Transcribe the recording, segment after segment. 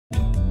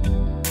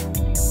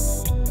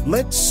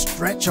let's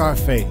stretch our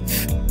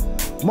faith.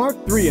 Mark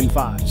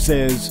 3:5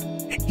 says,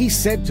 "He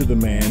said to the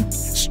man,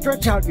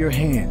 'Stretch out your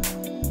hand.'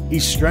 He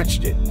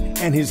stretched it,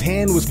 and his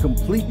hand was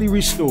completely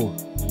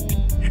restored."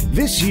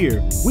 This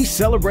year, we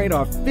celebrate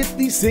our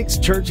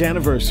 56th church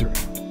anniversary.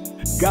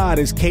 God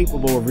is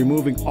capable of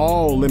removing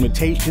all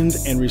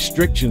limitations and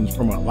restrictions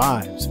from our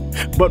lives,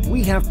 but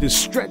we have to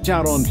stretch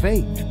out on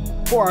faith.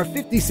 For our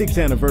 56th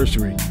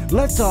anniversary,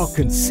 let's all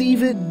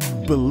conceive it,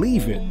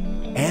 believe it,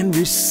 and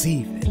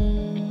receive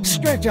it.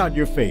 Stretch out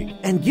your faith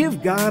and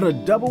give God a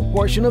double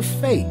portion of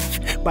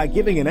faith by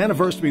giving an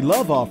anniversary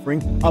love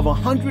offering of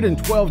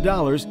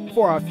 $112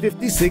 for our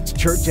 56th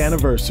church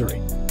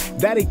anniversary.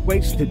 That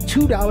equates to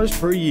 $2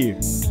 per year.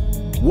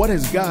 What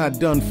has God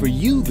done for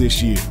you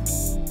this year?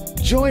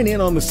 Join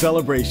in on the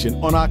celebration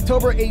on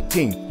October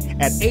 18th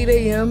at 8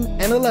 a.m.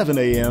 and 11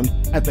 a.m.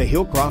 at the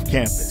Hillcroft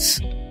campus.